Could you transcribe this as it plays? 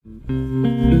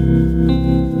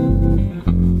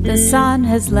The sun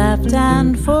has left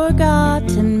and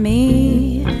forgotten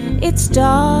me. It's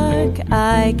dark,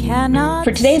 I cannot.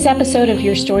 For today's episode of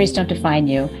Your Stories Don't Define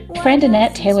You, friend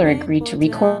Annette Taylor agreed to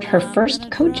record her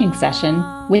first coaching session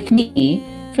with me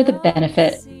for the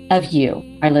benefit of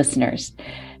you, our listeners.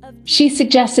 She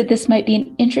suggested this might be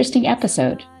an interesting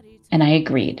episode, and I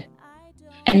agreed.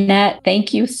 Annette,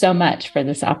 thank you so much for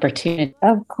this opportunity.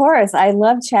 Of course. I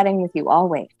love chatting with you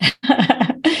always.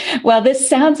 Well, this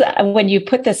sounds, when you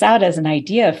put this out as an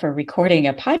idea for recording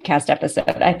a podcast episode,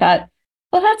 I thought,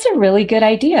 well, that's a really good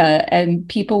idea. And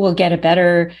people will get a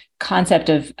better concept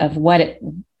of what it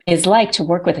is like to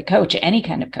work with a coach, any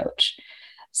kind of coach.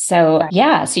 So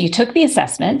so you took the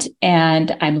assessment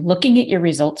and I'm looking at your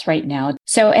results right now.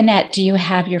 So Annette, do you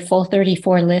have your full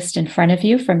 34 list in front of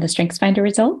you from the StrengthsFinder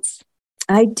results?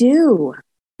 I do.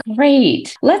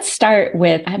 Great. Let's start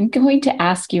with, I'm going to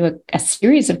ask you a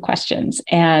series of questions,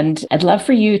 and I'd love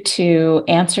for you to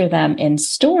answer them in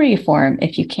story form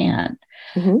if you can.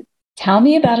 Mm-hmm. Tell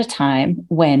me about a time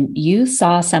when you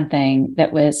saw something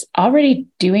that was already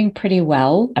doing pretty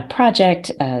well, a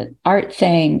project, an art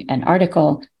thing, an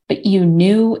article, but you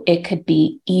knew it could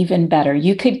be even better.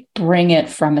 You could bring it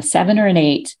from a 7 or an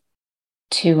 8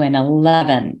 to an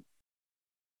 11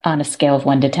 on a scale of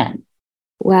 1 to 10.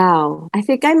 Wow. I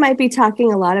think I might be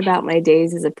talking a lot about my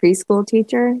days as a preschool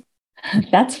teacher.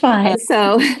 That's fine.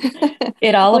 So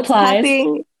it all applies.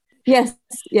 Yes.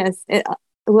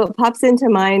 What pops into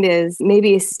mind is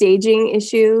maybe a staging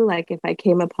issue. Like if I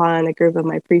came upon a group of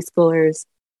my preschoolers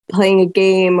playing a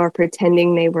game or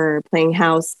pretending they were playing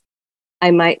house,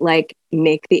 I might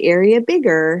make the area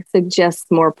bigger, suggest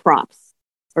more props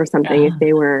or something. If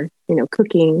they were,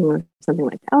 cooking or something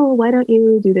like that. Oh, why don't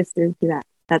you do this or do that?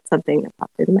 That's something that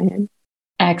popped into my head.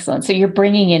 Excellent. So you're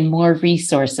bringing in more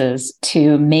resources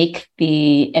to make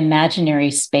the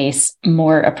imaginary space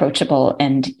more approachable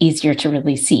and easier to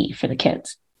really see for the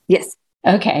kids. Yes.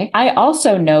 Okay. I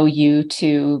also know you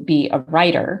to be a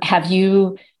writer. Have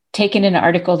you taken an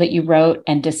article that you wrote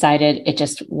and decided it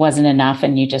just wasn't enough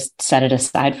and you just set it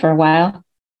aside for a while?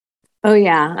 Oh,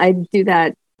 yeah. I do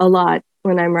that a lot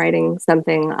when I'm writing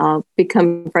something. I'll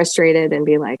become frustrated and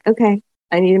be like, okay,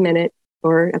 I need a minute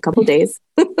or a couple days.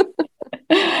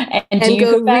 and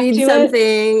go read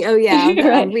something. Oh yeah. Right.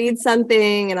 I'll read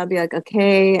something and I'll be like,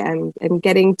 okay, I'm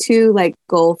getting too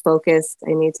goal focused.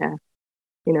 I need to,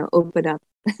 open up.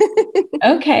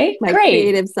 Okay. My great.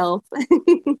 Creative self.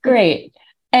 Great.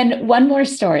 And one more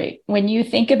story. When you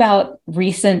think about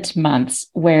recent months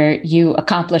where you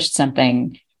accomplished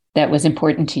something that was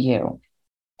important to you,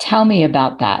 tell me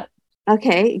about that.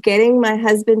 Okay. Getting my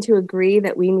husband to agree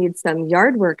that we need some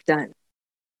yard work done.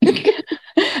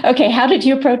 Okay. How did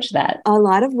you approach that? A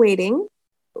lot of waiting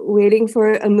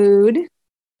for a mood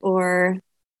or,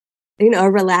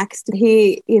 a relaxed.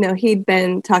 He'd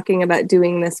been talking about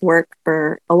doing this work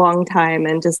for a long time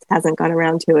and just hasn't gone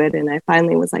around to it. And I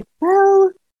finally was like,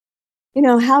 well,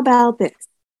 how about this?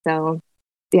 So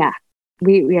yeah,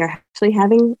 we are actually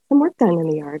having some work done in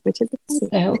the yard, which is exciting.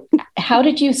 So how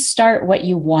did you start what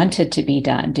you wanted to be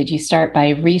done? Did you start by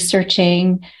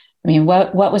researching? I mean,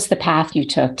 what was the path you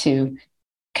took to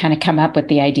kind of come up with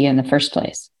the idea in the first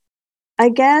place? I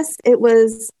guess it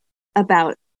was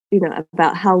about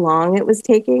how long it was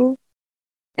taking.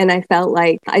 And I felt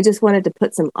like I just wanted to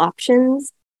put some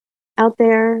options out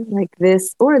there, like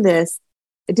this or this.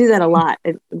 I do that a lot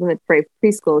with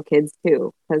preschool kids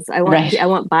too, because I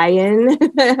want buy-in.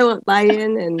 I want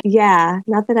buy-in. And yeah,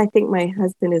 not that I think my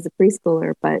husband is a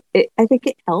preschooler, but I think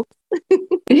it helps.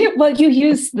 Well, you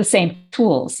use the same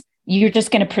tools. You're just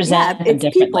going to present them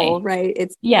differently. People, right?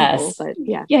 It's yes. People, but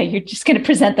yeah. Yeah, you're just going to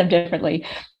present them differently.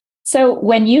 So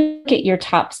when you look at your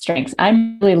top strengths,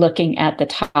 I'm really looking at the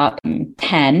top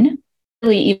 10,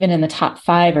 really even in the top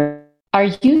 5. Are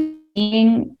you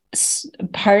seeing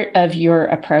part of your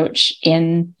approach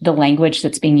in the language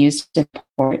that's being used to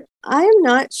support? I'm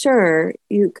not sure.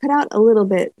 You cut out a little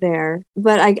bit there,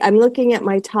 but I'm looking at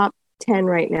my top 10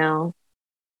 right now.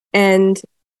 And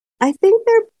I think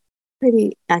they're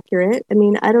pretty accurate. I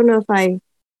mean, I don't know if I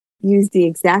use the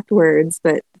exact words,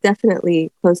 but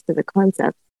definitely close to the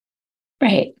concept.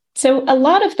 Right. So a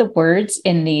lot of the words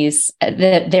in these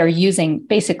that they're using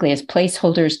basically as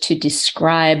placeholders to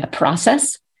describe a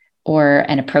process or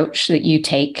an approach that you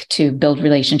take to build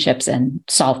relationships and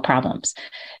solve problems.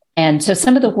 And so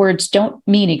some of the words don't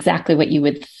mean exactly what you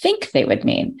would think they would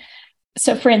mean.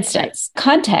 So for instance,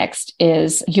 context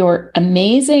is your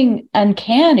amazing,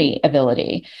 uncanny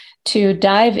ability to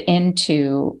dive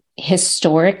into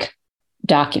historic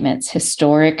documents,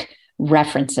 historic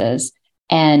references,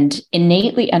 and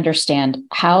innately understand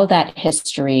how that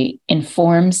history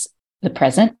informs the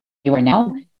present you are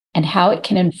now and how it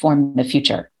can inform the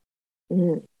future.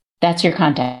 Mm-hmm. That's your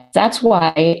context. That's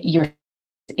why you're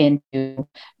into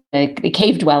the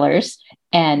cave dwellers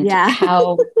and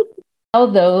how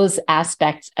those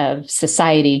aspects of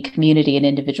society, community, and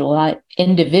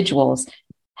individuals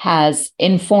has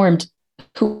informed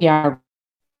who we are.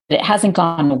 It hasn't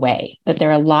gone away, but there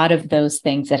are a lot of those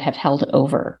things that have held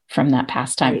over from that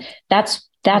past time. Right.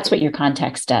 That's what your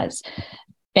context does.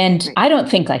 And I don't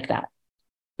think like that.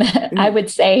 I would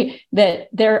say that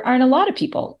there aren't a lot of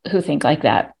people who think like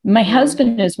that. My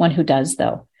husband is one who does,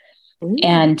 though.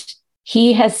 And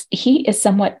he is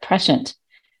somewhat prescient.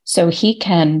 So he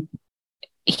can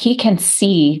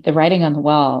see the writing on the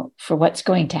wall for what's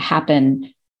going to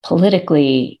happen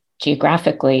politically,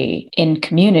 geographically, in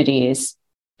communities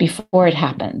before it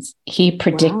happens. He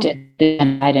predicted the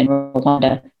genocide in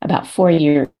Rwanda about 4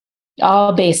 years,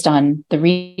 all based on the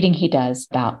reading he does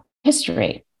about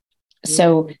history.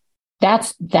 So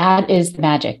that is the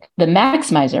magic. The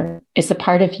maximizer is the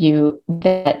part of you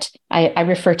that I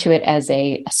refer to it as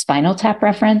a Spinal Tap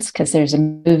reference, because there's a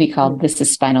movie called This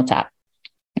is Spinal Tap.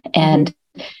 And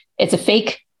it's a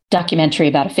fake documentary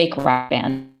about a fake rock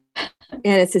band. And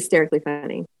it's hysterically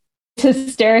funny. It's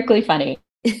hysterically funny.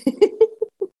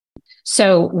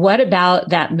 So what about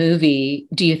that movie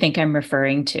do you think I'm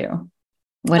referring to?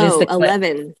 What is the clip?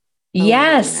 11.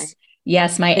 Yes. 11, right?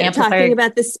 Yes, my they're amplifier. Talking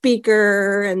about the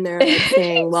speaker, and they're like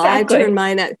saying, well, exactly. I turn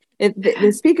mine up. If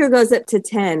the speaker goes up to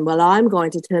 10, well, I'm going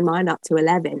to turn mine up to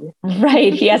 11.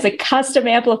 Right. He has a custom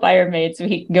amplifier made so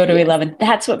he can go to 11.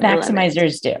 That's what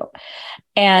maximizers do.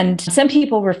 And some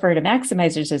people refer to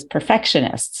maximizers as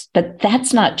perfectionists, but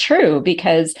that's not true,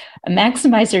 because a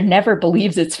maximizer never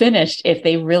believes it's finished if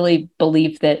they really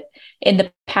believe that in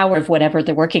the power of whatever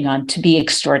they're working on to be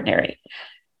extraordinary.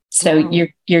 So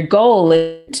your goal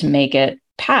is to make it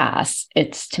pass.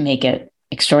 It's to make it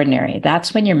extraordinary.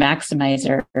 That's when your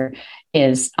maximizer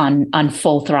is on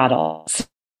full throttle,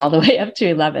 all the way up to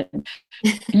 11.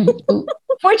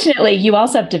 Fortunately, you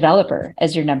also have developer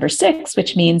as your number 6,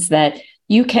 which means that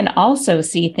you can also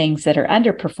see things that are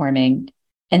underperforming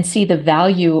and see the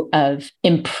value of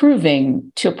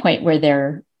improving to a point where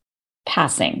they're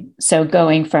passing. So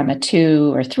going from a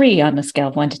 2 or 3 on the scale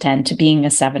of 1 to 10 to being a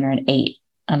 7 or an 8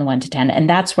 on the 1 to 10. And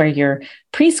that's where your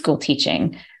preschool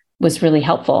teaching was really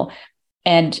helpful.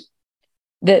 And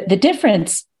the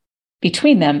difference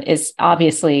between them is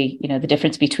obviously, the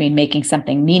difference between making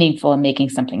something meaningful and making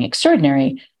something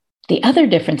extraordinary. The other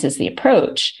difference is the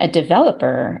approach. A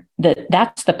developer,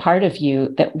 that's the part of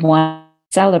you that wants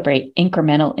to celebrate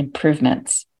incremental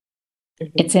improvements.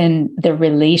 Mm-hmm. It's in the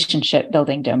relationship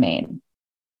building domain,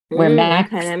 where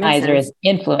maximizer is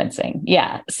influencing.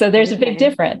 Yeah. So there's a big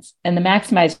difference. And the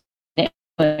maximizer,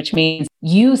 which means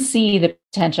you see the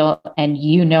potential and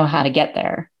you know how to get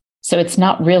there. So it's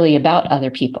not really about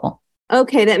other people.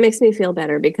 Okay. That makes me feel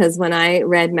better, because when I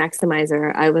read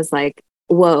maximizer, I was like,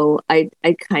 whoa, I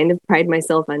kind of pride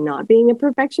myself on not being a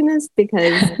perfectionist,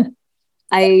 because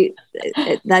I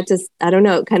don't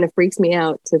know. It kind of freaks me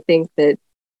out to think that,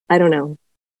 I don't know.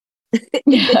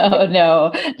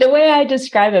 No. The way I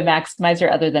describe a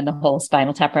maximizer, other than the whole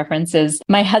Spinal Tap reference, is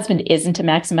my husband isn't a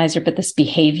maximizer, but this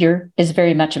behavior is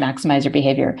very much a maximizer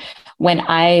behavior. When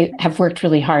I have worked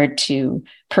really hard to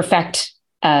perfect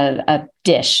a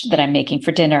dish that I'm making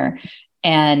for dinner,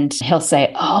 and he'll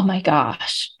say, oh my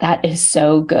gosh, that is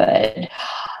so good.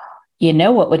 You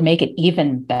know what would make it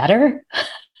even better?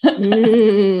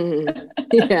 Yeah.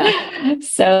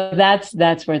 So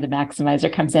that's where the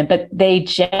maximizer comes in, but they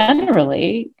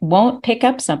generally won't pick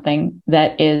up something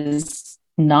that is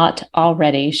not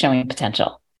already showing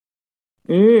potential.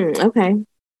 Okay.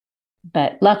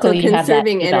 But luckily you have that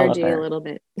conserving energy a little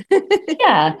bit.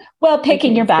 Yeah. Well,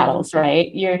 picking your battles, right?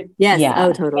 Yes. Yeah.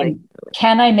 Oh, totally. And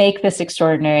can I make this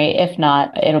extraordinary? If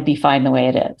not, it'll be fine the way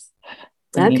it is.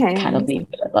 And okay. You kind of leave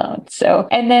it alone. So,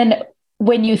 and then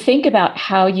when you think about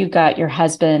how you got your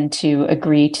husband to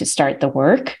agree to start the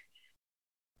work,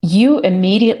 you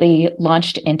immediately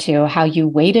launched into how you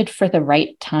waited for the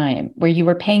right time, where you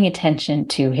were paying attention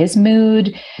to his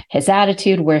mood, his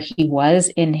attitude, where he was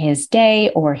in his day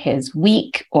or his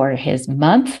week or his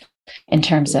month in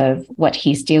terms of what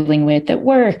he's dealing with at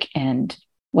work and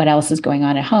what else is going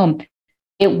on at home.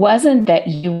 It wasn't that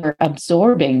you were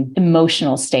absorbing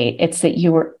emotional state. It's that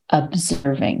you were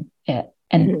observing it.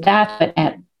 And that's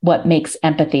what makes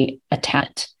empathy a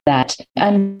talent, that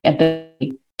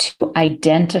ability to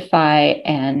identify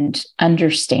and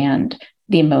understand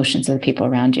the emotions of the people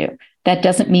around you. That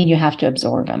doesn't mean you have to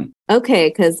absorb them. Okay,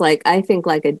 because I think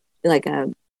like a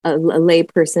a lay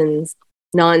person's,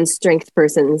 non-strength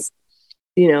person's,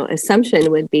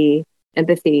 assumption would be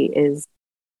empathy is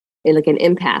like an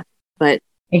empath. But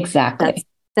exactly,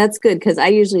 that's good, because I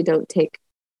usually don't take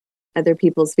other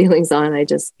people's feelings on. I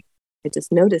just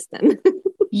notice them.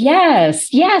 Yes,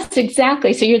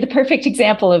 exactly. So you're the perfect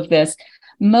example of this.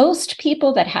 Most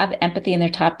people that have empathy in their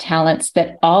top talents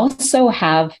that also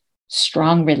have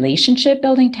strong relationship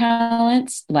building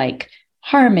talents like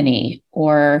harmony,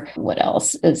 or what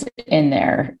else is in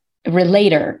there?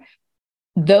 Relator.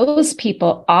 Those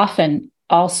people often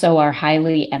also are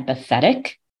highly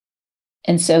empathetic.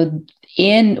 And so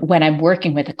when I'm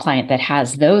working with a client that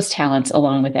has those talents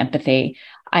along with empathy,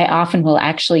 I often will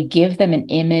actually give them an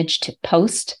image to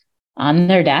post on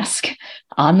their desk,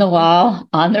 on the wall,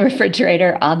 on the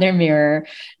refrigerator, on their mirror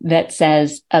that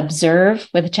says observe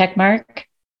with a check mark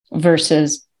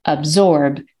versus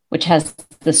absorb, which has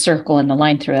the circle and the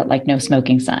line through it, like no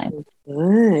smoking sign.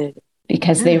 Good.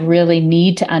 Because they really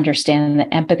need to understand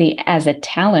that empathy as a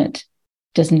talent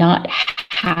does not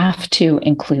have to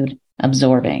include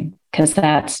absorbing, because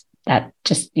that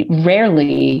just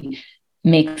rarely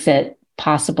makes it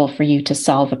possible for you to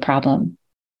solve a problem.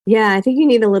 Yeah, I think you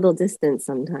need a little distance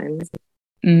sometimes.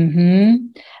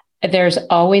 There's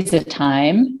always a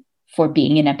time for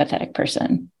being an empathetic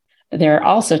person. There are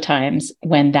also times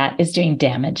when that is doing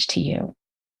damage to you.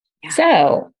 Yeah.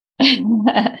 So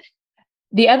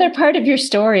the other part of your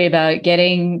story about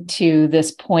getting to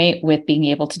this point with being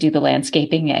able to do the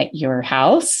landscaping at your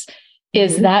house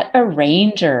is that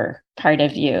arranger part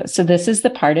of you. So this is the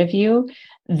part of you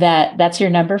that's your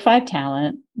number 5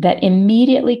 talent that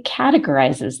immediately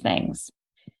categorizes things.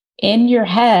 In your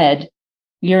head,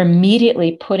 you're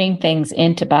immediately putting things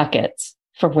into buckets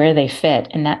for where they fit.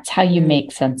 And that's how you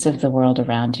make sense of the world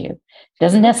around you.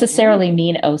 Doesn't necessarily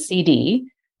mean OCD.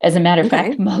 As a matter of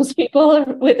fact, most people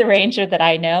with arranger that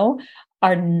I know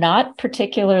are not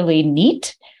particularly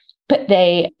neat, but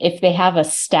if they have a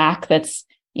stack that's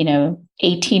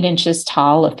 18 inches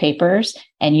tall of papers,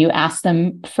 and you ask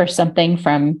them for something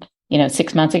from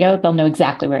 6 months ago, they'll know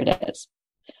exactly where it is,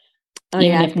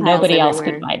 even if nobody else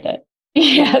could find it.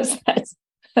 Yes,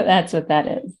 that's what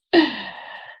that is.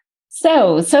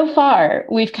 So far,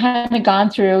 we've kind of gone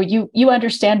through, you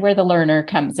understand where the learner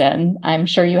comes in. I'm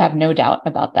sure you have no doubt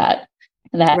about that.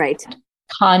 That right.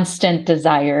 Constant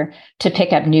desire to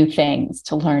pick up new things,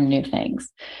 to learn new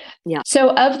things. Yeah.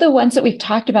 So of the ones that we've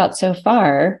talked about so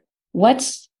far,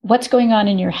 what's going on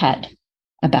in your head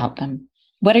about them?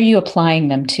 What are you applying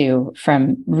them to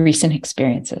from recent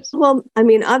experiences? Well, I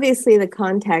mean, obviously the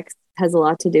context has a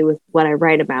lot to do with what I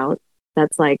write about.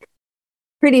 That's like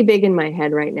pretty big in my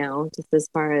head right now, just as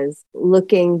far as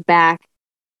looking back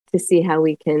to see how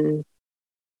we can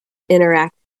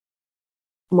interact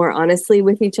more honestly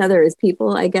with each other as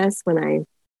people, I guess, when I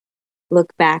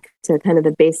look back to kind of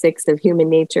the basics of human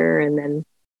nature, and then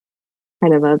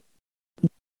kind of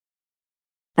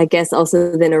I guess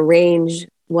also then arrange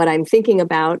what I'm thinking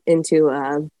about into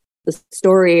a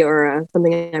story or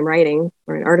something I'm writing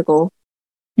or an article.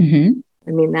 I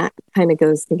mean, that kind of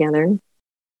goes together.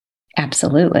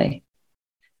 Absolutely.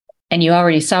 And you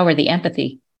already saw where the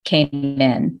empathy came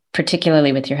in,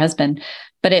 particularly with your husband.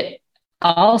 But it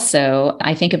also,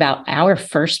 I think about our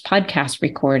first podcast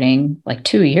recording like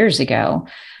 2 years ago,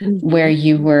 where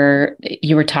you were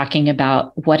talking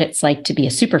about what it's like to be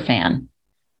a super fan.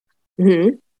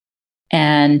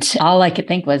 And all I could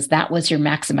think was that was your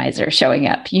maximizer showing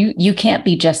up. You can't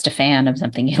be just a fan of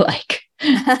something you like.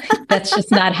 That's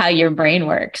just not how your brain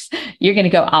works. You're going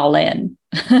to go all in.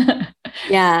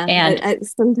 Yeah. And I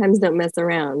sometimes don't mess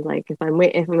around. Like if I'm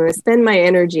going to spend my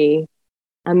energy,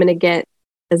 I'm going to get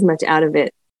as much out of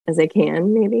it as I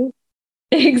can, maybe.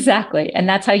 Exactly. And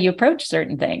that's how you approach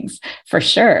certain things, for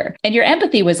sure. And your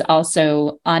empathy was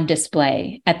also on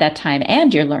display at that time,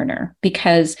 and your learner,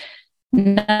 because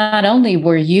not only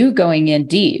were you going in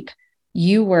deep,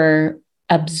 you were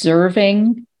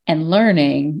observing and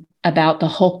learning about the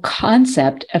whole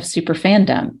concept of super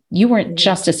fandom. You weren't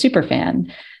just a super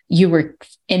fan. You were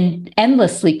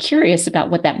endlessly curious about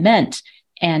what that meant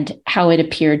and how it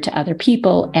appeared to other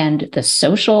people and the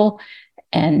social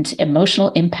and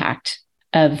emotional impact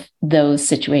of those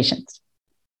situations.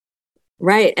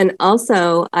 Right. And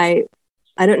also, I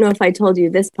don't know if I told you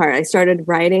this part. I started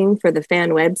writing for the fan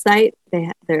website.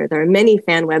 There are many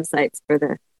fan websites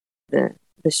for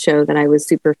the show that I was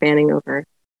super fanning over.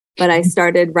 But I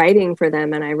started writing for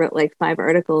them, and I wrote like 5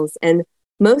 articles, and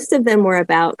most of them were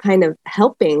about kind of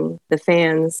helping the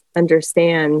fans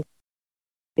understand,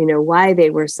 why they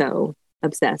were so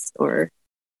obsessed,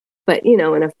 but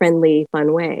in a friendly,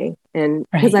 fun way. And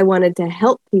because I wanted to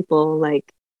help people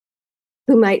like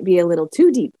who might be a little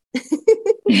too deep.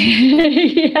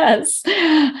 Yes.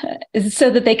 So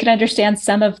that they can understand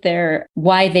some of their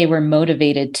why they were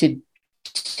motivated to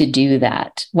do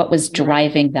that, what was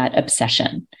driving that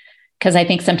obsession. Because I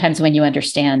think sometimes when you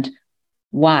understand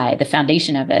why, the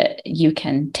foundation of it, you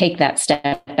can take that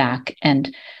step back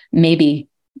and maybe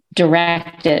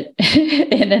direct it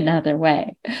in another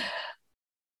way.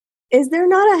 Is there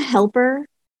not a helper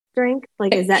strength?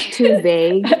 Like, is that too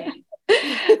vague?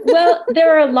 Well,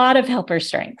 there are a lot of helper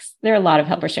strengths.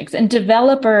 And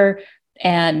developer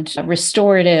and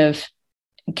restorative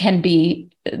can be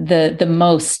the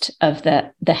most of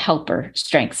the helper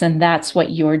strengths. And that's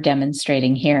what you're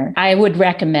demonstrating here. I would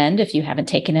recommend, if you haven't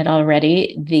taken it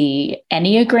already, the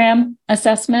Enneagram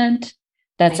assessment.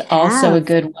 That's also a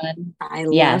good one. I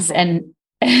love it.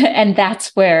 And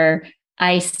that's where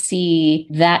I see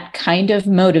that kind of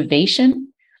motivation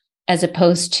as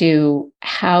opposed to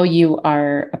how you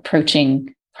are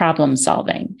approaching problem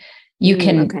solving. You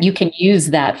can use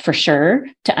that for sure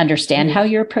to understand how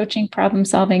you're approaching problem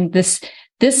solving. This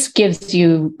gives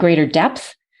you greater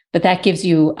depth, but that gives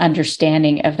you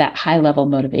understanding of that high level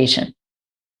motivation.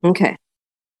 Okay.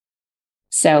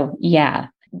 So yeah,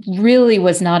 really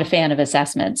was not a fan of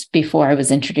assessments before I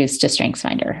was introduced to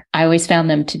StrengthsFinder. I always found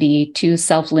them to be too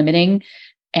self-limiting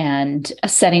and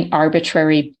setting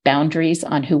arbitrary boundaries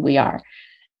on who we are.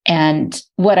 And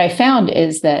what I found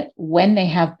is that when they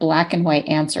have black and white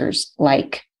answers,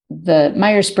 like the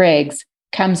Myers-Briggs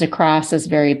comes across as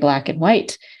very black and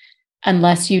white,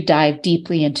 unless you dive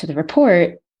deeply into the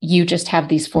report, you just have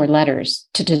these 4 letters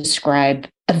to describe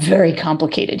a very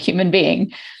complicated human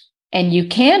being. And you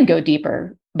can go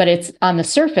deeper, but it's on the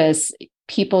surface,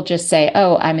 people just say,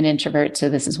 oh, I'm an introvert, so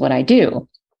this is what I do.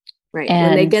 Right. And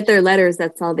when they get their letters,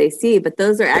 that's all they see. But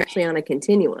those are actually on a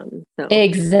continuum. So.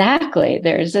 Exactly.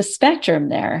 There's a spectrum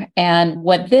there. And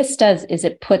what this does is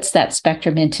it puts that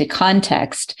spectrum into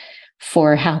context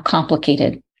for how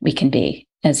complicated we can be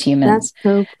as humans. That's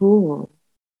so cool.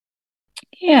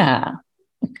 Yeah.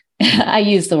 I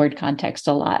use the word context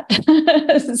a lot.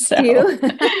 So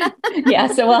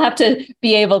we'll have to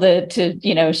be able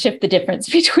to shift the difference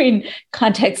between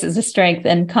context as a strength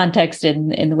and context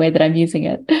in the way that I'm using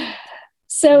it.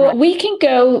 So we can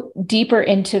go deeper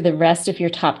into the rest of your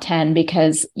top 10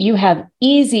 because you have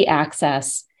easy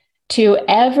access to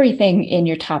everything in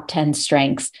your top 10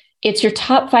 strengths. It's your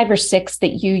top 5 or 6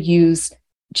 that you use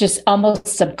just almost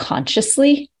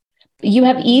subconsciously. You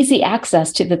have easy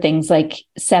access to the things like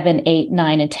 7, 8,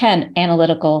 9, and 10,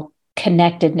 analytical,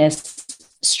 connectedness,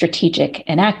 strategic,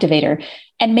 and activator,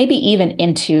 and maybe even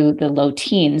into the low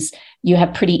teens, you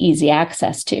have pretty easy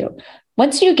access to.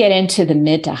 Once you get into the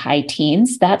mid to high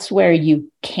teens, that's where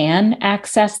you can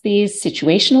access these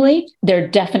situationally. They're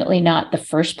definitely not the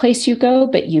first place you go,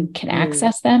 but you can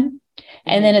access them.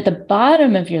 And then at the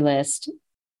bottom of your list,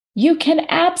 you can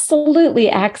absolutely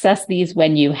access these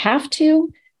when you have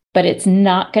to, but it's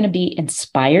not going to be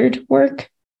inspired work.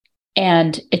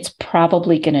 And it's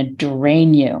probably going to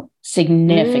drain you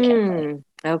significantly.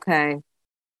 Okay.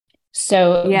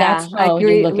 So that's how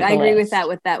you look at the I agree list.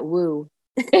 with that woo.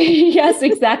 Yes,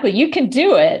 exactly. You can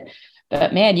do it,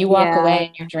 but man, you walk away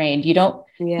and you're drained.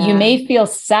 You may feel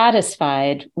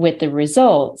satisfied with the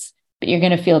results, but you're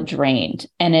going to feel drained.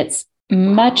 And it's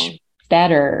much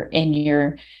better in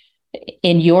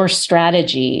your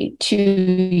strategy to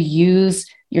use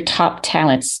your top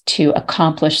talents to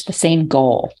accomplish the same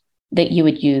goal that you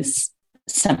would use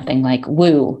something like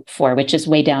woo for, which is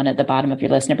way down at the bottom of your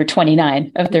list, number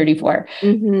 29 of 34.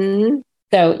 Mm-hmm.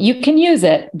 So you can use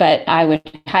it, but I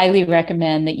would highly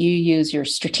recommend that you use your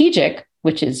strategic,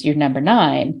 which is your number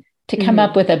 9, to come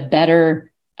up with a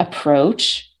better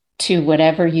approach to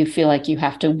whatever you feel like you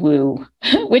have to woo,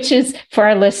 which is, for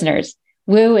our listeners,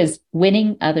 woo is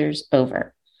winning others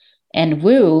over. And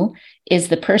woo is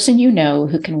the person you know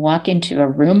who can walk into a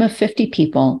room of 50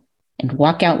 people and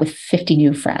walk out with 50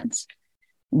 new friends.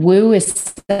 Woo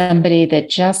is somebody that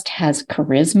just has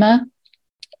charisma,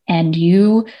 and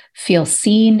you feel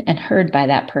seen and heard by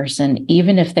that person,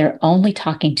 even if they're only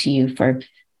talking to you for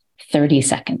 30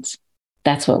 seconds.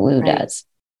 That's what woo does.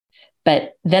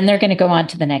 But then they're going to go on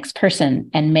to the next person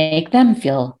and make them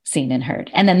feel seen and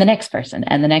heard. And then the next person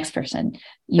and the next person.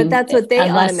 But that's what they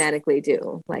automatically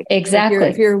do. Like, exactly.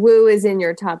 If your woo is in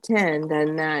your top 10,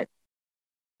 then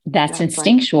that's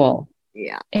instinctual.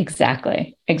 Yeah,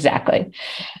 exactly.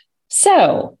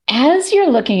 So as you're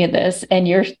looking at this and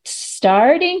you're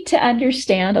starting to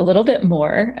understand a little bit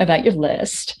more about your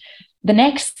list, the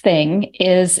next thing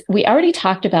is, we already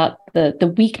talked about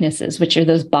the weaknesses, which are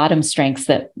those bottom strengths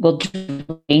that will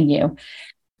drain you.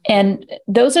 And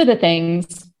those are the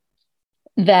things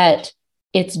that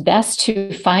it's best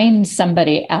to find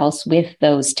somebody else with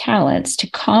those talents to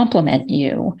complement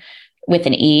you with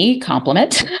an E,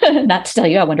 compliment, not to tell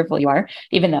you how wonderful you are,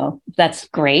 even though that's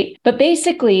great. But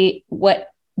basically, what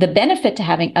the benefit to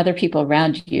having other people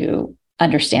around you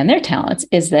understand their talents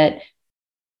is that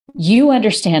you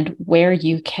understand where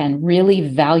you can really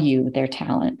value their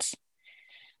talents.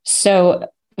 So,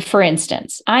 for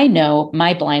instance, I know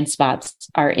my blind spots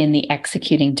are in the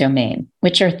executing domain,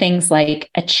 which are things like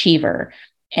achiever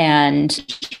and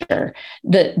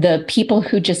the people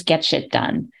who just get shit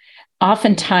done.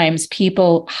 Oftentimes,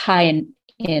 people high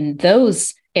in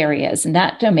those areas, in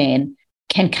that domain,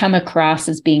 can come across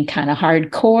as being kind of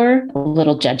hardcore, a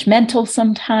little judgmental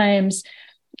sometimes.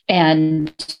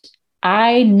 And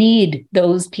I need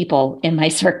those people in my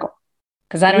circle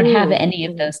because I don't have any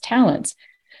of those talents.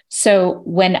 So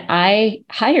when I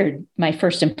hired my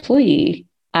first employee,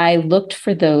 I looked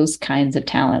for those kinds of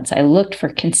talents. I looked for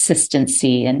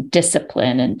consistency and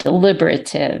discipline and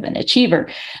deliberative and achiever,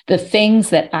 the things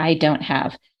that I don't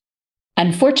have.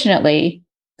 Unfortunately,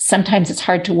 sometimes it's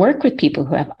hard to work with people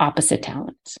who have opposite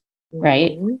talents,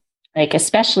 right? Like,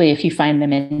 especially if you find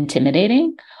them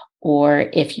intimidating, or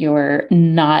if you're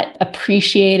not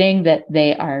appreciating that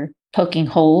they are poking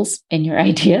holes in your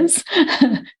ideas,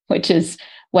 which is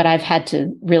what I've had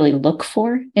to really look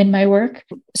for in my work.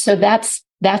 So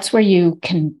that's where you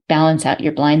can balance out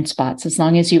your blind spots, as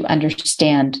long as you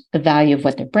understand the value of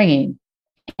what they're bringing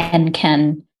and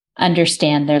can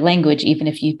understand their language, even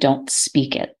if you don't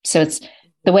speak it. So it's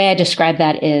the way I describe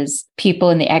that is people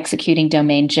in the executing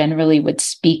domain generally would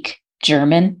speak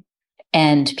German,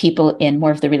 and people in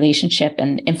more of the relationship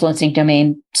and influencing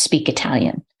domain speak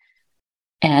Italian.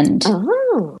 And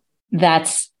that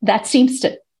seems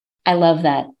to, I love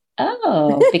that.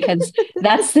 Oh, because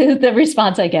that's the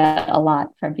response I get a lot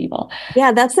from people.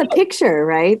 Yeah, that's a picture,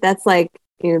 right? That's like,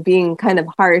 being kind of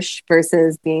harsh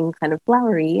versus being kind of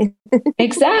flowery.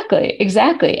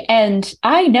 Exactly. And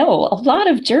I know a lot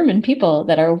of German people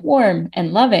that are warm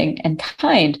and loving and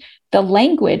kind. The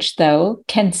language, though,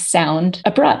 can sound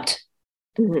abrupt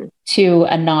to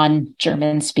a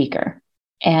non-German speaker.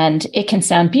 And it can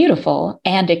sound beautiful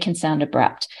and it can sound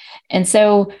abrupt. And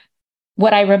so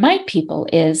what I remind people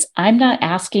is I'm not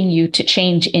asking you to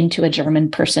change into a German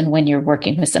person when you're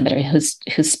working with somebody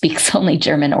who speaks only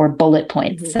German or bullet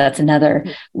points. So that's another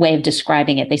way of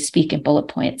describing it. They speak in bullet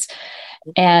points.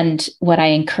 And what I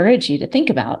encourage you to think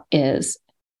about is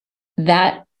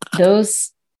that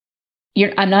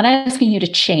I'm not asking you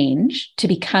to change to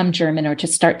become German or to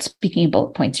start speaking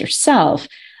bullet points yourself.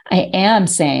 I am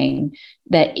saying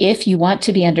that if you want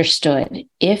to be understood,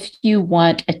 if you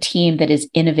want a team that is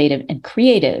innovative and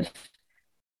creative,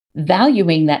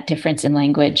 valuing that difference in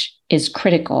language is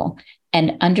critical,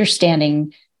 and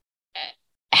understanding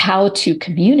how to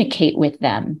communicate with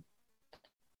them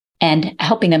and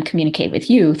helping them communicate with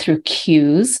you through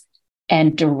cues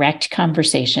and direct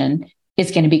conversation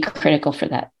is going to be critical for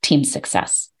that team's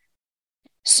success.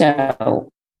 So,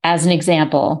 as an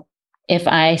example, if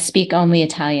I speak only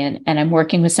Italian and I'm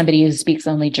working with somebody who speaks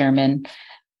only German,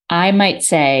 I might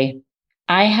say,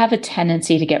 I have a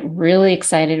tendency to get really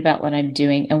excited about what I'm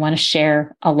doing and want to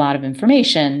share a lot of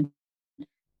information.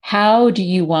 How do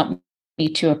you want me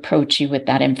to approach you with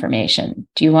that information?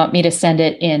 Do you want me to send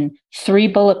it in 3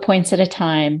 bullet points at a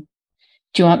time?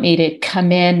 Do you want me to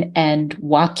come in and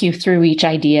walk you through each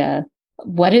idea?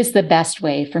 What is the best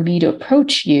way for me to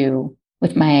approach you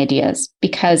with my ideas?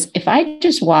 Because if I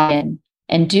just walk in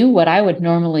and do what I would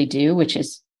normally do, which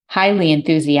is highly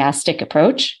enthusiastic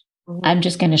approach, I'm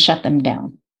just going to shut them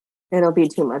down. It'll be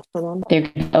too much for them.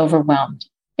 They're overwhelmed.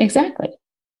 Exactly.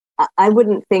 I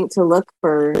wouldn't think to look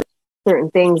for certain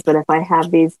things, but if I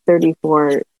have these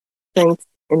 34 strengths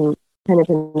in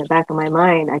the back of my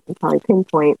mind, I can probably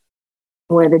pinpoint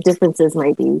where the differences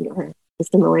might be or the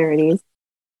similarities.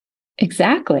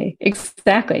 Exactly.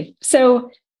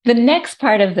 So the next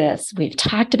part of this, we've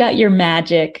talked about your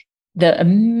magic, the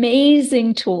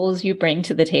amazing tools you bring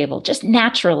to the table, just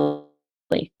naturally,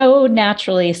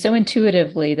 so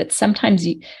intuitively that sometimes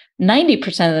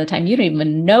 90% of the time, you don't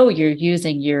even know you're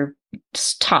using your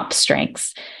top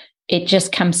strengths. It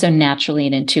just comes so naturally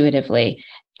and intuitively.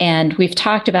 And we've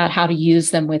talked about how to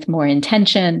use them with more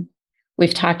intention.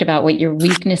 We've talked about what your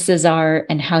weaknesses are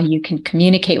and how you can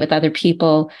communicate with other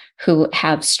people who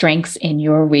have strengths in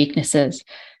your weaknesses.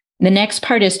 The next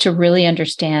part is to really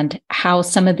understand how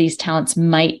some of these talents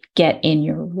might get in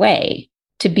your way,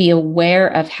 to be aware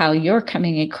of how you're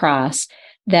coming across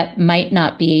that might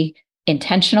not be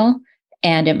intentional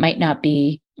and it might not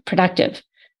be productive.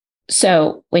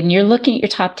 So when you're looking at your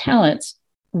top talents,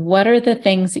 what are the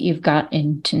things that you've got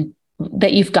into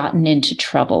that you've gotten into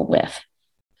trouble with?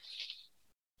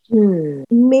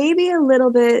 Maybe a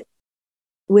little bit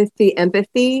with the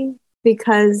empathy,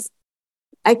 because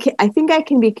I think I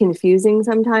can be confusing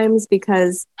sometimes,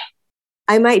 because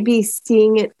I might be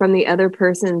seeing it from the other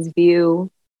person's view,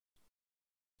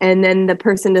 and then the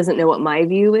person doesn't know what my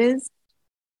view is.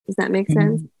 Does that make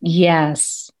sense?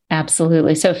 Yes,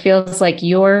 absolutely. So it feels like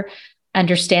you're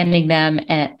understanding them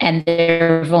and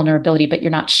their vulnerability, but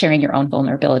you're not sharing your own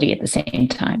vulnerability at the same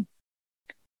time.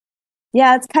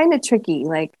 Yeah, it's kind of tricky.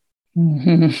 Like,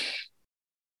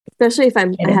 especially if I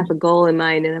have a goal in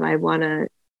mind, and if I want to,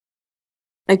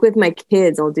 like with my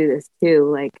kids, I'll do this too.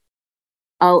 Like,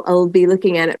 I'll be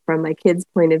looking at it from my kids'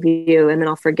 point of view, and then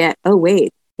I'll forget, oh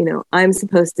wait, I'm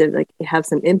supposed to like have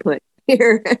some input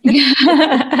here.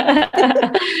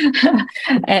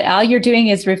 And all you're doing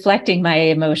is reflecting my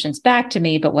emotions back to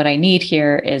me, but what I need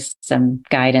here is some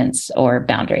guidance or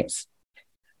boundaries.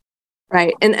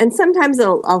 Right. And sometimes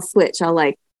I'll switch. I'll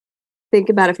like think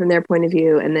about it from their point of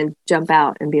view, and then jump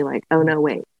out and be like, oh no,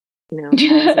 wait,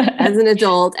 as an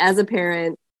adult, as a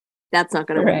parent, that's not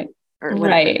going to work. Or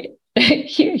right.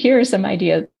 Here are some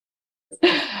ideas.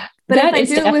 But that is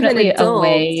definitely a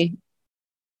way.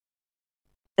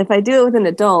 If I do it with an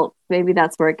adult, maybe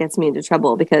that's where it gets me into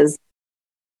trouble, because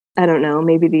I don't know,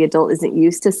 maybe the adult isn't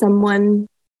used to someone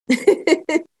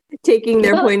taking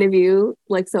their point of view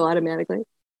like so automatically.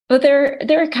 Well, there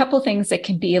are a couple things that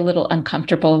can be a little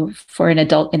uncomfortable for an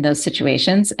adult in those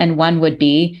situations. And one would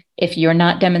be if you're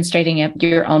not demonstrating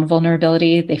your own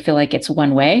vulnerability, they feel like it's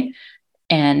one way.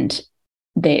 And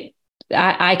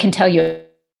I can tell you,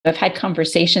 I've had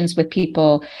conversations with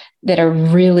people that are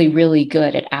really, really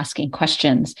good at asking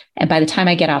questions. And by the time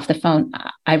I get off the phone,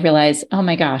 I realize, oh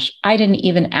my gosh, I didn't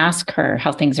even ask her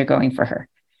how things are going for her.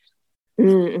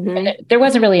 Mm-hmm. There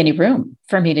wasn't really any room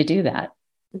for me to do that.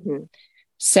 Mm-hmm.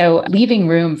 So leaving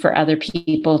room for other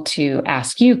people to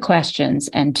ask you questions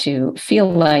and to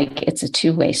feel like it's a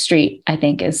two-way street, I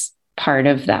think is part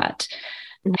of that.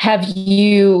 Mm-hmm. Have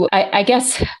you, I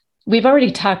guess, we've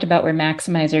already talked about where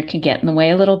Maximizer can get in the way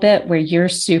a little bit, where you're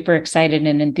super excited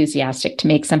and enthusiastic to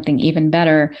make something even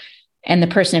better. And the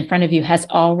person in front of you has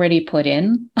already put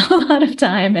in a lot of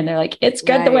time, and they're like, it's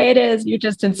good the way it is. You're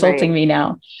just insulting me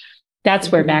now.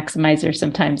 That's where Maximizer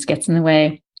sometimes gets in the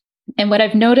way. And what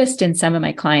I've noticed in some of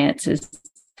my clients is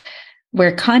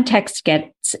where context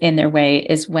gets in their way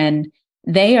is when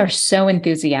they are so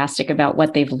enthusiastic about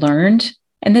what they've learned.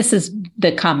 And this is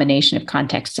the combination of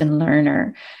context and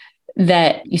learner,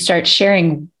 that you start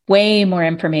sharing way more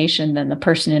information than the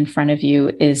person in front of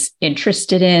you is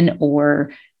interested in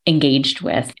or engaged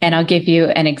with. And I'll give you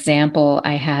an example.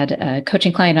 I had a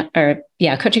coaching client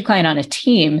on a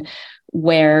team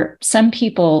where some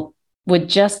people would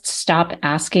just stop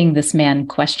asking this man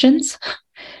questions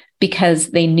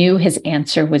because they knew his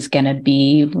answer was going to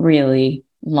be really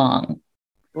long.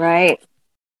 Right.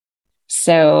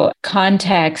 So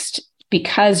context,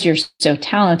 because you're so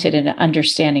talented in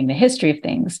understanding the history of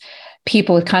things,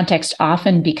 people with context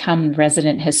often become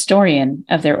resident historian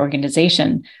of their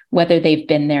organization, whether they've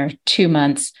been there 2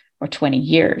 months or 20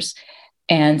 years.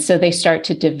 And so they start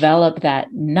to develop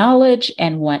that knowledge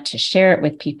and want to share it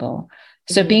with people.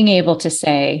 So being able to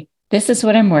say, this is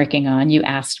what I'm working on. You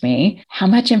asked me, how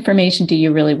much information do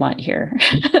you really want here?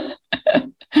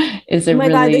 Is it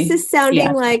God, this is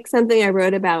sounding like something I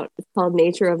wrote about. It's called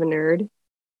Nature of a Nerd.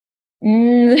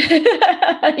 Yes,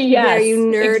 where you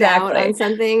nerd out on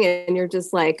something and you're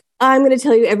just like, I'm going to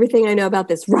tell you everything I know about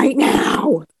this right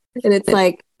now. And it's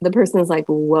like, the person's like,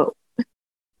 whoa.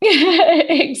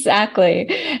 Exactly.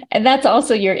 And that's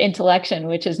also your intellection,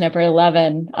 which is number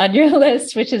 11 on your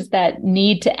list, which is that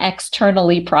need to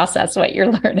externally process what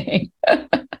you're learning. Oh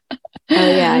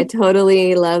yeah, I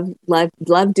totally love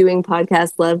doing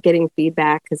podcasts, love getting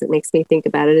feedback because it makes me think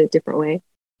about it a different way.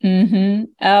 Mm-hmm.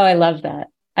 Oh, I love that.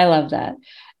 I love that.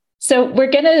 So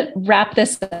we're going to wrap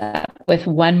this up with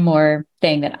one more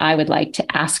thing that I would like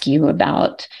to ask you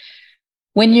about.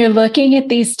 When you're looking at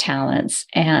these talents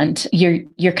and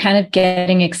you're kind of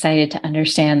getting excited to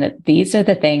understand that these are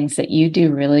the things that you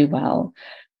do really well,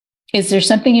 is there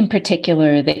something in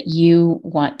particular that you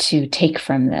want to take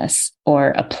from this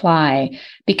or apply?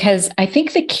 Because I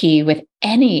think the key with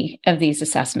any of these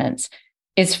assessments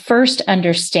is first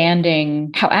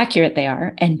understanding how accurate they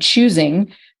are and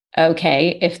choosing,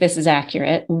 okay, if this is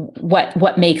accurate,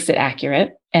 what makes it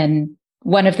accurate? And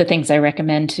one of the things I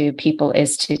recommend to people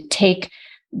is to take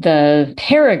the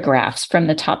paragraphs from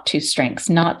the top 2 strengths,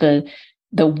 not the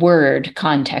word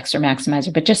context or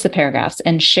maximizer, but just the paragraphs,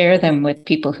 and share them with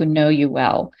people who know you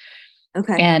well.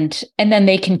 Okay. And then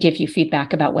they can give you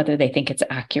feedback about whether they think it's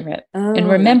accurate. Oh, and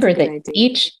remember that's a that good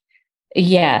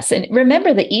idea. and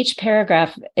remember that each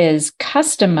paragraph is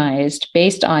customized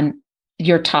based on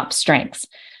your top strengths.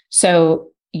 So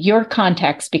your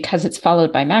context, because it's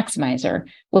followed by maximizer,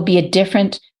 will be a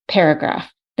different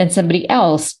paragraph than somebody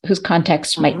else whose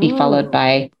context might be followed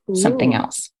by something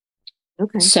else.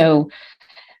 Okay. So,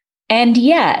 and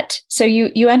yet, so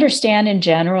you understand in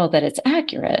general that it's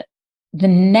accurate. The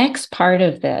next part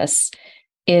of this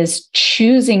is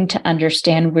choosing to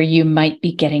understand where you might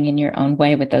be getting in your own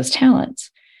way with those talents.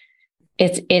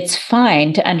 It's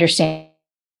fine to understand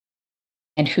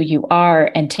who you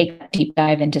are and take a deep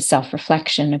dive into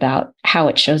self-reflection about how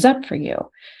it shows up for you.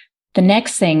 The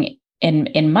next thing,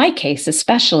 in my case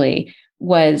especially,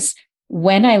 was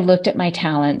when I looked at my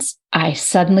talents, I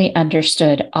suddenly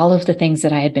understood all of the things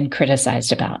that I had been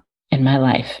criticized about in my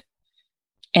life.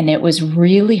 And it was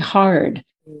really hard.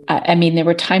 I mean, there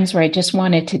were times where I just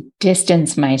wanted to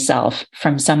distance myself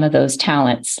from some of those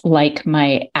talents, like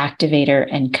my activator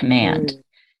and command,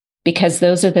 because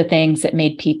those are the things that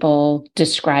made people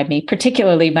describe me,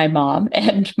 particularly my mom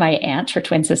and my aunt, her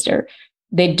twin sister.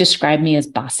 They'd describe me as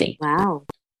bossy. Wow.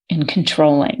 And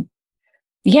controlling.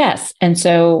 Yes. And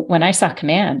so when I saw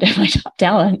command in my top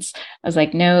talents, I was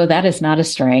like, no, that is not a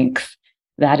strength.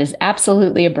 That is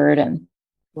absolutely a burden.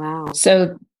 Wow.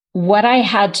 So what I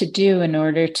had to do in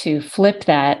order to flip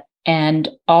that and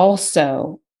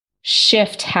also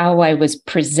shift how I was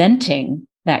presenting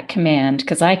that command,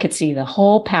 because I could see the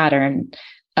whole pattern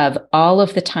of all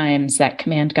of the times that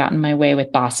command got in my way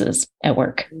with bosses at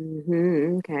work.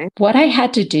 Okay. What I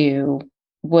had to do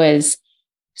was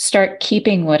start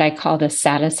keeping what I called a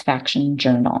satisfaction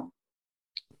journal.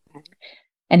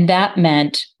 And that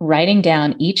meant writing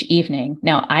down each evening.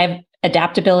 Now, I have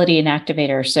adaptability and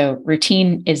activator, so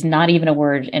routine is not even a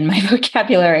word in my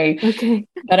vocabulary. Okay.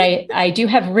 But I do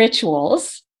have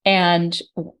rituals. And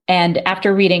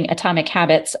after reading Atomic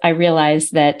Habits, I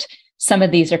realized that some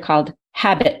of these are called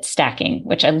habit stacking,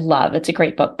 which I love. It's a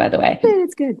great book, by the way.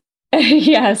 It's good.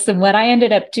 Yes. And what I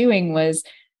ended up doing was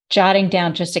jotting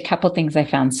down just a couple things I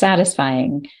found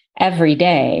satisfying every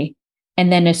day, and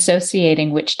then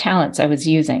associating which talents I was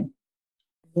using.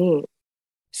 Neat.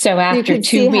 So after you could 2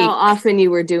 see weeks, how often you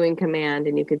were doing command,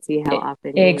 and you could see how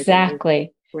often you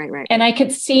exactly. Were doing... Right. And I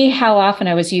could see how often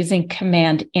I was using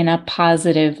command in a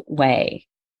positive way.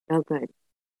 Oh, good.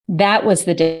 That was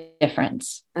the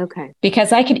difference. Okay.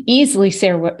 Because I can easily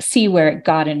see where it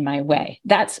got in my way.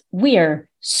 We are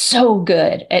so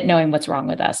good at knowing what's wrong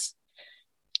with us.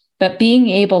 But being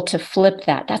able to flip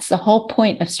that's the whole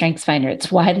point of StrengthsFinder.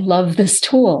 It's why I love this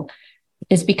tool,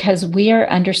 is because we are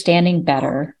understanding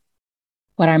better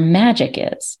what our magic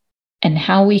is and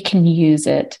how we can use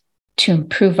it to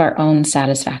improve our own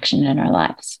satisfaction in our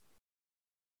lives.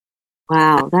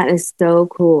 Wow, that is so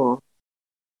cool.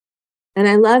 And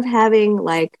I love having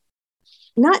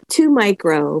not too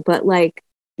micro, but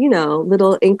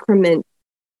little increment,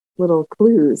 little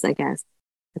clues, I guess.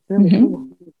 That's really cool.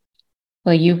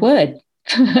 Well, you would.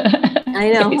 I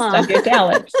know, based huh? on your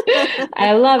talents.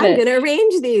 I love it. I'm going to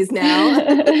arrange these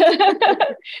now.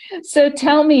 So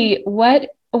tell me, what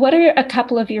are a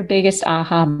couple of your biggest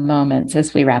aha moments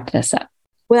as we wrap this up?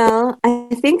 Well, I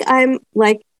think I'm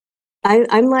like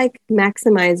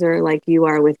maximizer, like you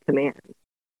are with command.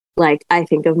 Like I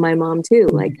think of my mom too.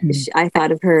 Like I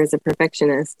thought of her as a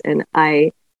perfectionist, and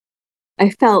I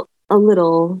felt a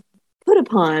little put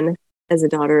upon as a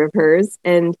daughter of hers.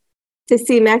 And to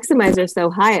see maximizer so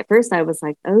high, at first I was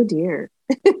like, oh dear.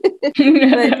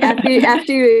 But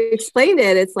after you explained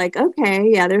it, it's like, okay,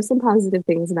 yeah, there's some positive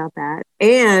things about that.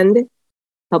 And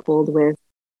coupled with,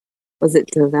 was it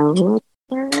developer?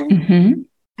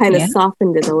 Kind of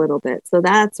softened it a little bit. So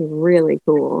that's really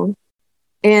cool.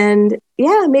 And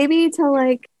yeah, maybe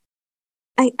to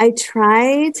I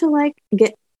try to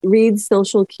read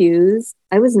social cues.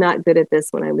 I was not good at this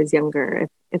when I was younger.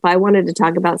 If I wanted to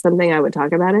talk about something, I would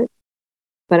talk about it.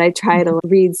 But I try to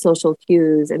read social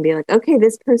cues and be like, okay,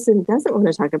 this person doesn't want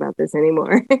to talk about this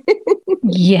anymore.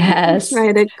 Yes.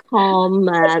 Try to calm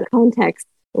that context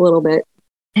a little bit.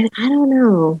 And I don't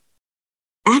know.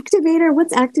 Activator?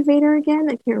 What's activator again?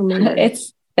 I can't remember.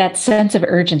 It's that sense of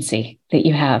urgency that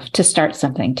you have to start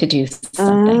something, to do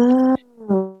something.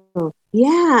 Oh,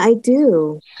 yeah, I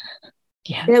do.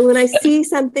 Yes. Yeah, when I see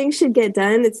something should get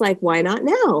done, it's like, why not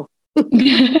now?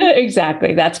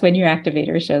 Exactly. That's when your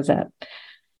activator shows up.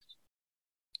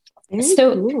 Very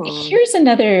cool. Here's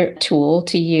another tool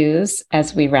to use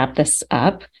as we wrap this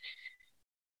up.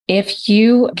 If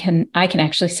you can, I can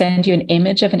actually send you an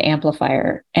image of an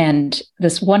amplifier, and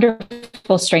this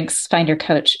wonderful StrengthsFinder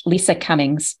coach, Lisa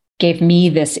Cummings, gave me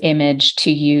this image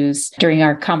to use during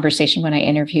our conversation when I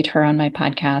interviewed her on my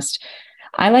podcast.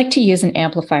 I like to use an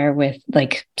amplifier with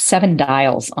like 7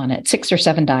 dials on it, 6 or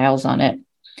 7 dials on it.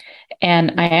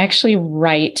 And I actually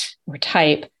write or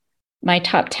type my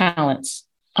top talents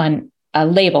on a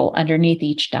label underneath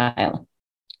each dial.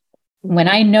 When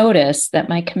I notice that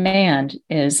my command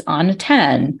is on a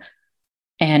 10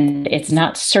 and it's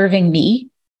not serving me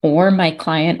or my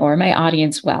client or my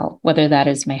audience well, whether that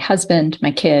is my husband,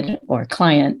 my kid, or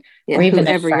client, or even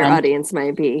whoever your audience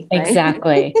might be. Right?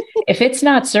 Exactly. If it's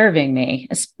not serving me,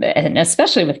 and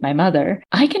especially with my mother,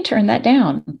 I can turn that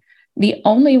down. The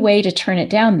only way to turn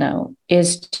it down, though,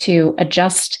 is to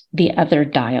adjust the other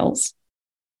dials.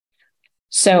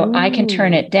 So I can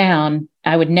turn it down.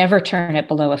 I would never turn it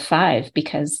below a 5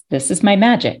 because this is my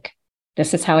magic.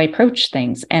 This is how I approach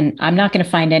things. And I'm not going to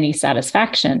find any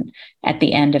satisfaction at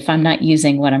the end if I'm not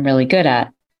using what I'm really good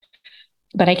at.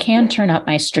 But I can turn up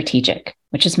my strategic,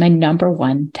 which is my number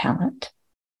 1 talent.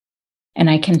 And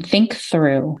I can think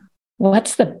through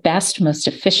what's the best, most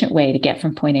efficient way to get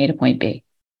from point A to point B.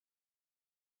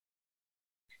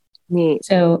 Neat.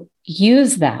 So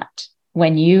use that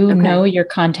when you know your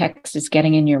context is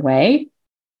getting in your way.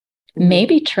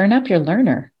 Maybe turn up your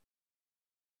learner.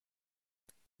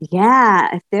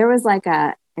 Yeah, if there was like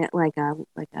a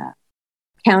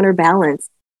counterbalance,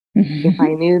 if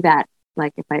I knew that,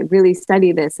 like if I really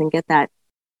study this and get that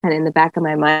kind of in the back of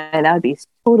my mind, that would be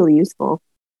totally useful.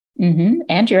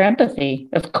 And your empathy,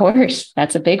 of course,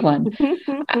 that's a big one.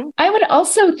 I would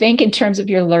also think in terms of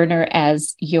your learner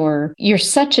as you're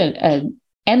such an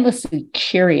endlessly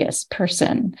curious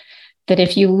person that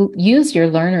if you use your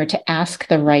learner to ask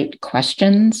the right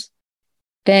questions,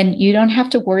 then you don't have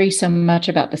to worry so much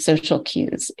about the social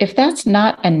cues. If that's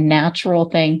not a natural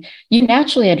thing, you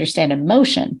naturally understand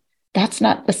emotion. That's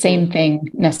not the same thing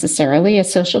necessarily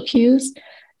as social cues.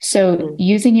 So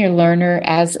using your learner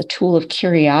as a tool of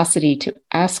curiosity to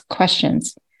ask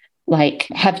questions like,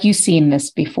 have you seen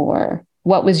this before?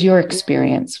 What was your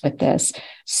experience with this?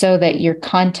 So that your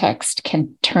context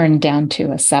can turn down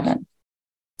to a 7.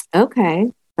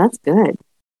 Okay, that's good.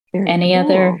 Any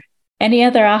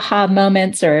other aha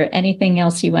moments or anything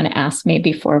else you want to ask me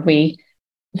before we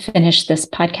finish this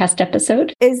podcast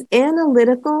episode? Is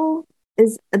analytical,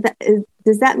 does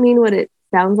that mean what it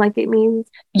sounds like it means?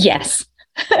 Yes.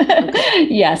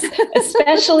 Yes,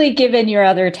 especially given your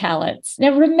other talents.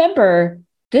 Now, remember,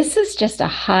 this is just a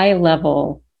high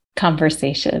level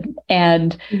conversation.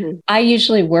 And I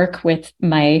usually work with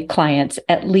my clients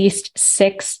at least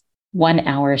 6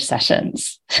 1-hour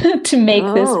sessions to make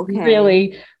this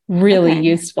really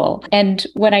useful. And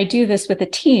when I do this with a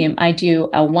team, I do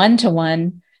a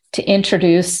 1-to-1 to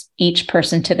introduce each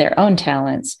person to their own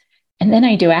talents. And then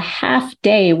I do a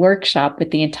half-day workshop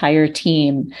with the entire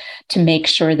team to make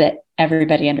sure that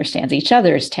everybody understands each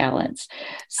other's talents.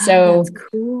 So that's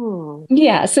cool.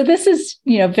 Yeah. So this is,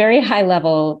 very high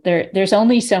level. There's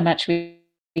only so much we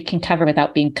can cover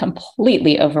without being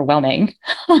completely overwhelming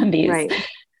on these. Right.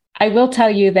 I will tell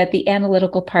you that the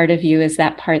analytical part of you is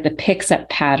that part that picks up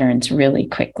patterns really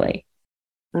quickly.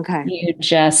 Okay. You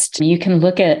can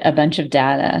look at a bunch of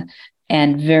data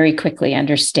and very quickly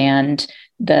understand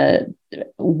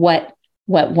what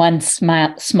one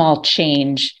small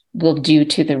change will do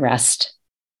to the rest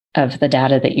of the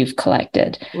data that you've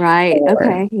collected. Right.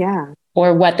 Okay. Yeah.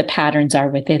 Or what the patterns are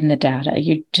within the data.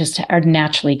 You just are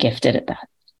naturally gifted at that.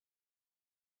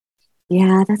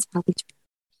 Yeah, that's probably true.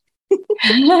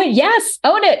 Yes,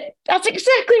 own it. That's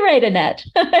exactly right, Annette.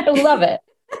 I love it.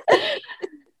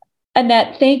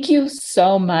 Annette, thank you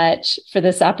so much for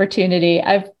this opportunity.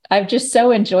 I've just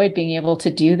so enjoyed being able to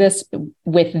do this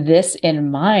with this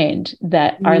in mind,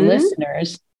 that our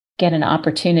listeners get an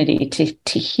opportunity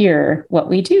to hear what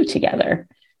we do together.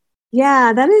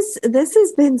 Yeah, this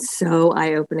has been so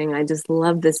eye-opening. I just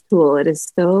love this tool. It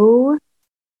is so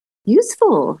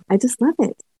useful. I just love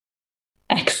it.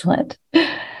 Excellent.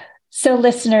 So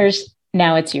listeners,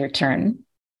 now it's your turn.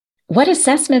 What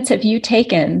assessments have you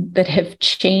taken that have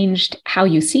changed how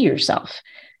you see yourself?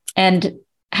 And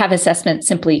have assessments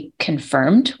simply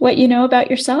confirmed what you know about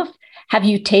yourself? Have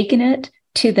you taken it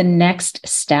to the next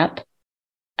step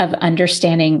of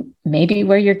understanding maybe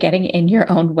where you're getting in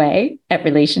your own way at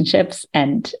relationships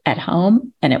and at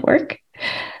home and at work?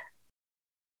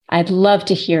 I'd love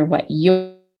to hear what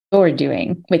you're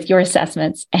doing with your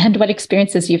assessments and what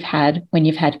experiences you've had when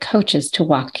you've had coaches to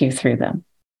walk you through them.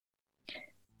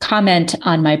 Comment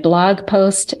on my blog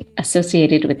post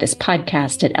associated with this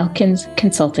podcast at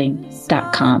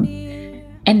elkinsconsulting.com.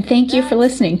 And thank you for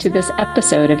listening to this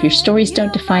episode of Your Stories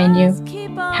Don't Define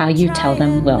You, How You Tell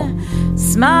Them Will.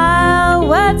 Smile,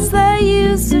 what's the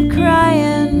use of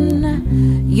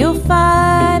crying? You'll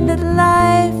find that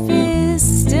life is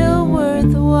still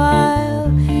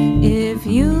worthwhile if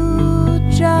you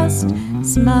just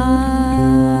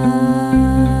smile.